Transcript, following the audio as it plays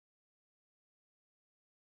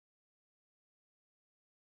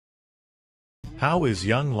How is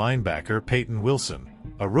young linebacker Payton Wilson,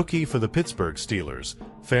 a rookie for the Pittsburgh Steelers,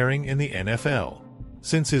 faring in the NFL?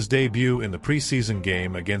 Since his debut in the preseason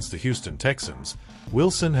game against the Houston Texans,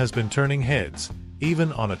 Wilson has been turning heads,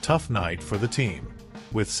 even on a tough night for the team.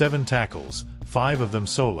 With 7 tackles, 5 of them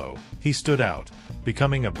solo, he stood out,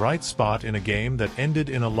 becoming a bright spot in a game that ended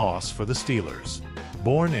in a loss for the Steelers.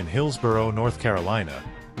 Born in Hillsborough, North Carolina,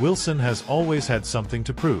 Wilson has always had something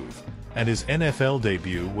to prove, and his NFL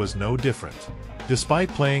debut was no different. Despite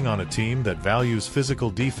playing on a team that values physical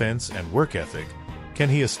defense and work ethic, can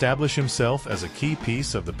he establish himself as a key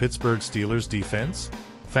piece of the Pittsburgh Steelers defense?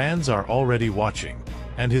 Fans are already watching,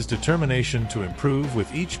 and his determination to improve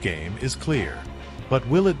with each game is clear. But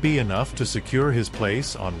will it be enough to secure his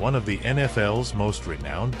place on one of the NFL's most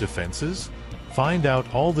renowned defenses? Find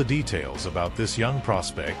out all the details about this young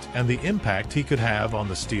prospect and the impact he could have on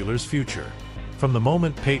the Steelers' future. From the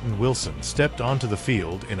moment Payton Wilson stepped onto the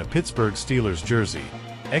field in a Pittsburgh Steelers jersey,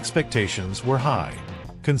 expectations were high.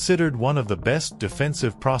 Considered one of the best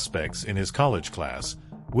defensive prospects in his college class,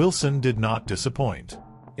 Wilson did not disappoint.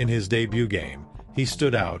 In his debut game, he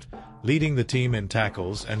stood out, leading the team in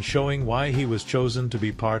tackles and showing why he was chosen to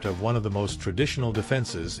be part of one of the most traditional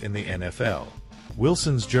defenses in the NFL.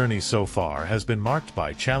 Wilson's journey so far has been marked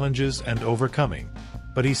by challenges and overcoming,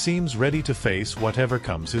 but he seems ready to face whatever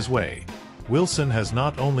comes his way. Wilson has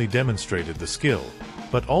not only demonstrated the skill,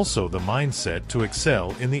 but also the mindset to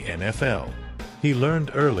excel in the NFL. He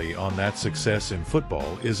learned early on that success in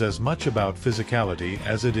football is as much about physicality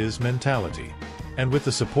as it is mentality. And with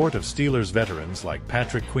the support of Steelers veterans like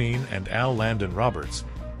Patrick Queen and Landon Roberts,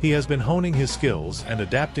 he has been honing his skills and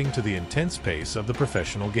adapting to the intense pace of the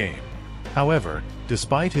professional game. However,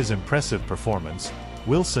 despite his impressive performance,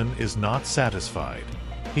 Wilson is not satisfied.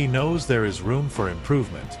 He knows there is room for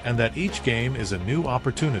improvement and that each game is a new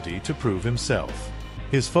opportunity to prove himself.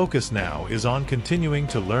 His focus now is on continuing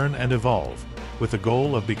to learn and evolve, with the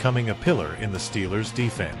goal of becoming a pillar in the Steelers'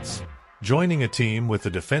 defense. Joining a team with the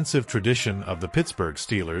defensive tradition of the Pittsburgh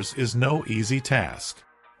Steelers is no easy task.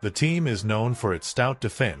 The team is known for its stout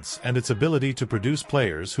defense and its ability to produce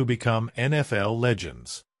players who become NFL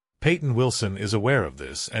legends. Payton Wilson is aware of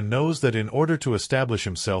this and knows that in order to establish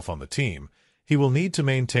himself on the team, he will need to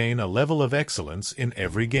maintain a level of excellence in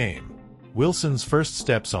every game. Wilson's first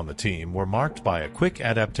steps on the team were marked by a quick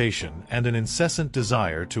adaptation and an incessant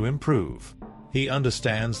desire to improve. He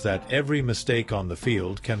understands that every mistake on the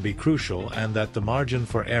field can be crucial and that the margin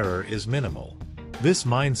for error is minimal. This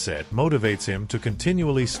mindset motivates him to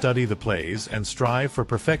continually study the plays and strive for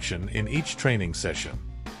perfection in each training session.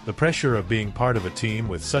 The pressure of being part of a team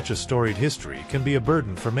with such a storied history can be a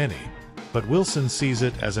burden for many, but Wilson sees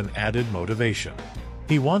it as an added motivation.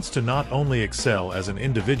 He wants to not only excel as an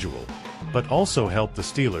individual, but also help the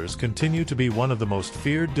Steelers continue to be one of the most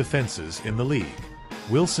feared defenses in the league.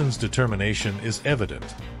 Wilson's determination is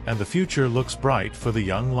evident, and the future looks bright for the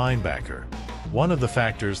young linebacker. One of the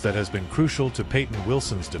factors that has been crucial to Payton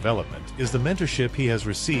Wilson's development is the mentorship he has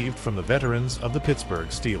received from the veterans of the Pittsburgh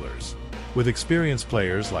Steelers. With experienced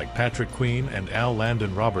players like Patrick Queen and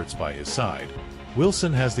Landon Roberts by his side,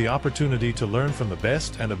 Wilson has the opportunity to learn from the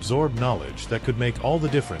best and absorb knowledge that could make all the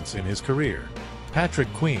difference in his career.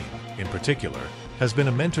 Patrick Queen, in particular, has been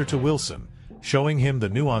a mentor to Wilson, showing him the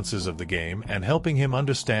nuances of the game and helping him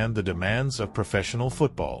understand the demands of professional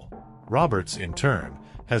football. Roberts, in turn,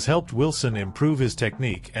 has helped Wilson improve his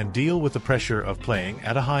technique and deal with the pressure of playing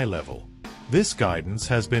at a high level. This guidance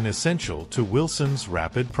has been essential to Wilson's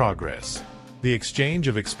rapid progress. The exchange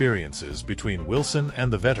of experiences between Wilson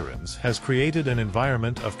and the veterans has created an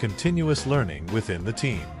environment of continuous learning within the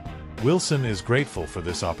team. Wilson is grateful for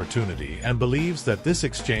this opportunity and believes that this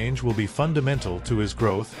exchange will be fundamental to his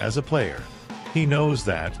growth as a player. He knows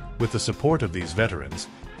that, with the support of these veterans,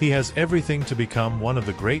 he has everything to become one of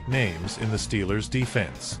the great names in the Steelers'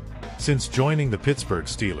 defense. Since joining the Pittsburgh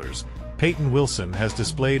Steelers, Payton Wilson has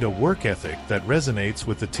displayed a work ethic that resonates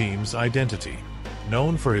with the team's identity.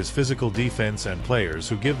 Known for his physical defense and players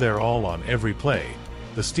who give their all on every play,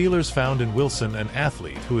 the Steelers found in Wilson an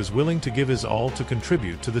athlete who is willing to give his all to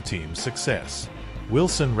contribute to the team's success.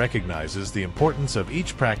 Wilson recognizes the importance of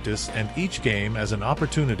each practice and each game as an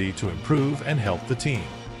opportunity to improve and help the team.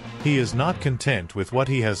 He is not content with what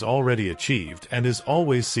he has already achieved and is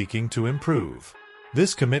always seeking to improve.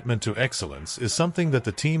 This commitment to excellence is something that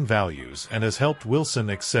the team values and has helped Wilson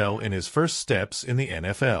excel in his first steps in the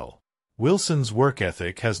NFL. Wilson's work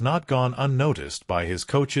ethic has not gone unnoticed by his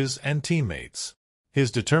coaches and teammates.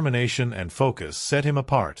 His determination and focus set him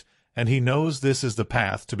apart, and he knows this is the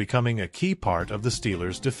path to becoming a key part of the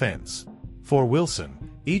Steelers' defense. For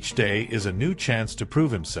Wilson, each day is a new chance to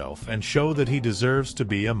prove himself and show that he deserves to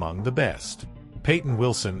be among the best. Payton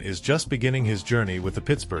Wilson is just beginning his journey with the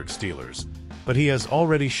Pittsburgh Steelers, but he has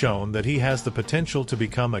already shown that he has the potential to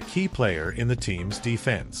become a key player in the team's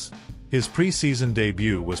defense. His preseason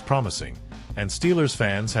debut was promising, and Steelers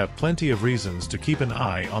fans have plenty of reasons to keep an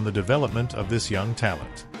eye on the development of this young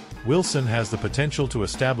talent. Wilson has the potential to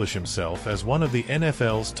establish himself as one of the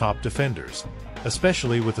NFL's top defenders,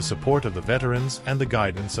 especially with the support of the veterans and the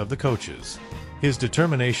guidance of the coaches. His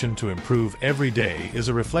determination to improve every day is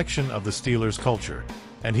a reflection of the Steelers' culture,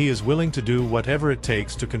 and he is willing to do whatever it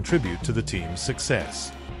takes to contribute to the team's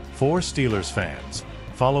success. For Steelers fans,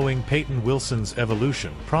 following Payton Wilson's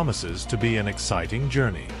evolution promises to be an exciting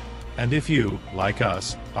journey. And if you, like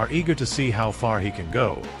us, are eager to see how far he can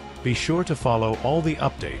go, be sure to follow all the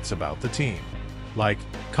updates about the team. Like,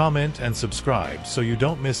 comment and subscribe so you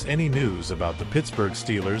don't miss any news about the Pittsburgh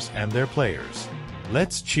Steelers and their players.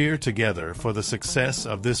 Let's cheer together for the success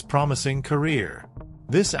of this promising career.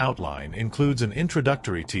 This outline includes an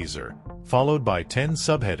introductory teaser, followed by 10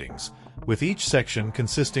 subheadings, with each section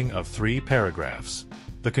consisting of 3 paragraphs.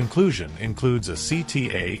 The conclusion includes a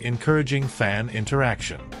CTA encouraging fan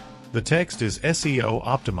interaction. The text is SEO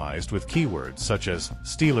optimized with keywords such as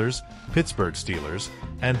Steelers, Pittsburgh Steelers,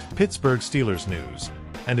 and Pittsburgh Steelers News,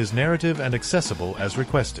 and is narrative and accessible as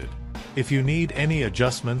requested. If you need any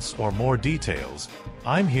adjustments or more details,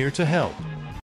 I'm here to help.